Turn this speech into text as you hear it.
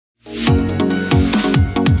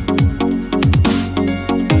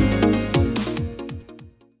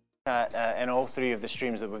3 of the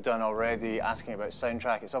streams that we've done already, asking about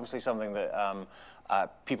soundtrack. It's obviously something that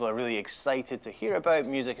people are really excited to hear about.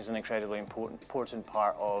 Music is an incredibly important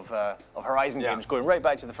part of Horizon games. Going right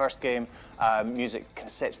back to the first game, music kind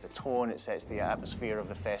of sets the tone, it sets the atmosphere of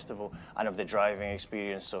the festival and of the driving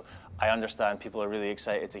experience. So I understand people are really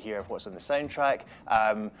excited to hear what's on the soundtrack.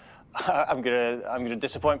 I'm gonna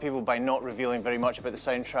disappoint people by not revealing very much about the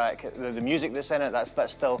soundtrack. The music that's in it,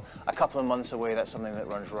 that's still a couple of months away. That's something that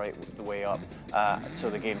runs right the way up till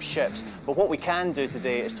the game ships. But what we can do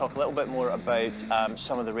today is talk a little bit more about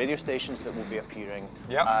some of the radio stations that will be appearing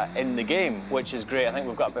in the game, which is great. I think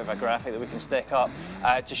we've got a bit of a graphic that we can stick up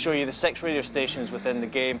to show you the 6 radio stations within the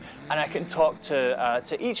game, and I can talk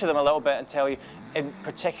to each of them a little bit and tell you in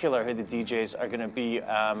particular who the DJs are going to be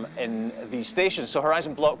in these stations. So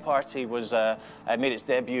Horizon Block Party was made its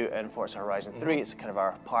debut in Forza Horizon 3. It's kind of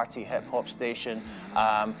our party hip-hop station.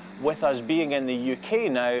 With us being in the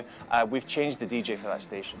UK now, we've changed the DJ for that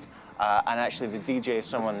station. And actually the DJ is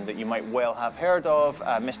someone that you might well have heard of.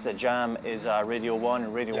 Mr. Jam is Radio 1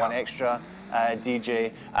 and Radio 1 Extra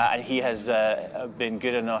DJ, and he has been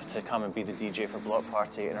good enough to come and be the DJ for Block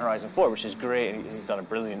Party in Horizon 4, which is great. He's done a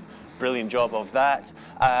brilliant job of that.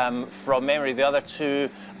 From memory, the other 2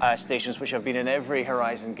 stations which have been in every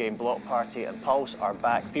Horizon game, Block Party and Pulse, are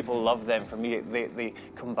back. People love them. For me, they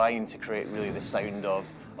combine to create really the sound of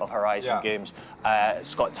Horizon games.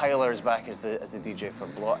 Scott Tyler is back as the DJ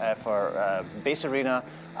for Bass Arena.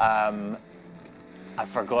 I've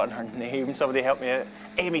forgotten her name. Somebody help me out.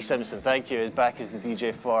 Amy Simpson, thank you, is back as the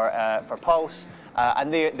DJ for Pulse.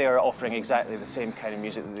 And they are offering exactly the same kind of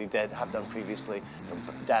music that they have done previously,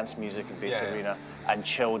 dance music in Bass Arena and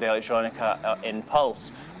chilled electronica in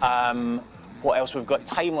Pulse. What else? We've got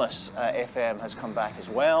Timeless FM has come back as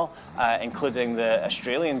well, including the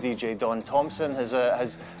Australian DJ Don Thompson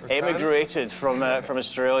has emigrated from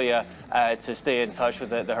Australia to stay in touch with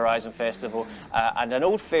the Horizon Festival. And an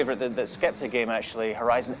old favourite that skipped a game actually,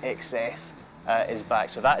 Horizon XS. Is back.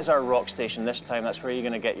 So that is our rock station this time. That's where you're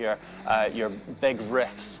going to get your big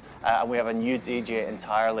riffs. And we have a new DJ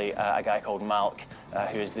entirely, a guy called Malk,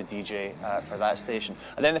 who is the DJ for that station.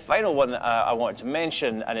 And then the final one that I wanted to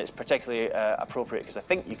mention, and it's particularly appropriate because I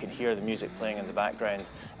think you can hear the music playing in the background,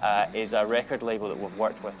 is a record label that we've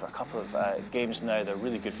worked with for a couple of games now. They're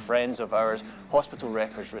really good friends of ours. Hospital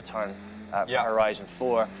Records return for Horizon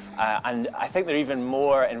 4. And I think they're even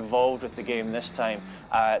more involved with the game this time.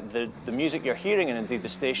 The music you're hearing, and indeed the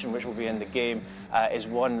station which will be in the game, is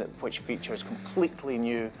one which features completely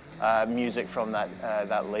new music from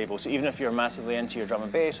that label. So even if you're massively into your drum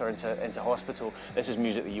and bass or into Hospital, this is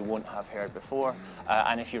music that you won't have heard before.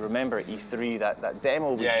 And if you remember at E3, that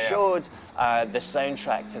demo we showed, the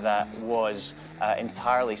soundtrack to that was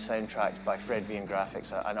entirely soundtracked by Fred V and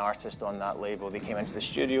Graphics, an artist on that label. They came into the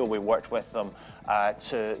studio, we worked with them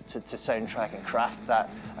to soundtrack and craft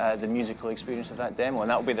the musical experience of that demo, and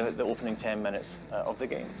that will be the opening 10 minutes of the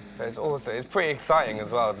game. So it's also, it's pretty exciting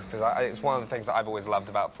as well, because it's one of the things that I've always loved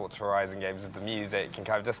about Forza Horizon games is the music, and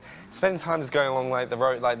kind of just spending time just going along like the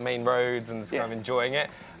road, like main roads, and just kind of enjoying it.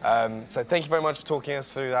 So thank you very much for talking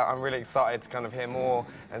us through that. I'm really excited to kind of hear more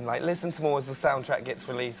and like listen to more as the soundtrack gets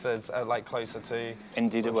released as like closer to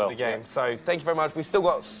the game. So thank you very much. We've still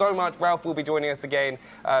got so much. Ralph will be joining us again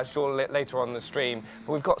shortly later on the stream,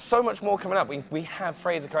 but we've got so much more coming up. We have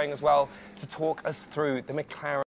Fraser coming as well to talk us through the McLaren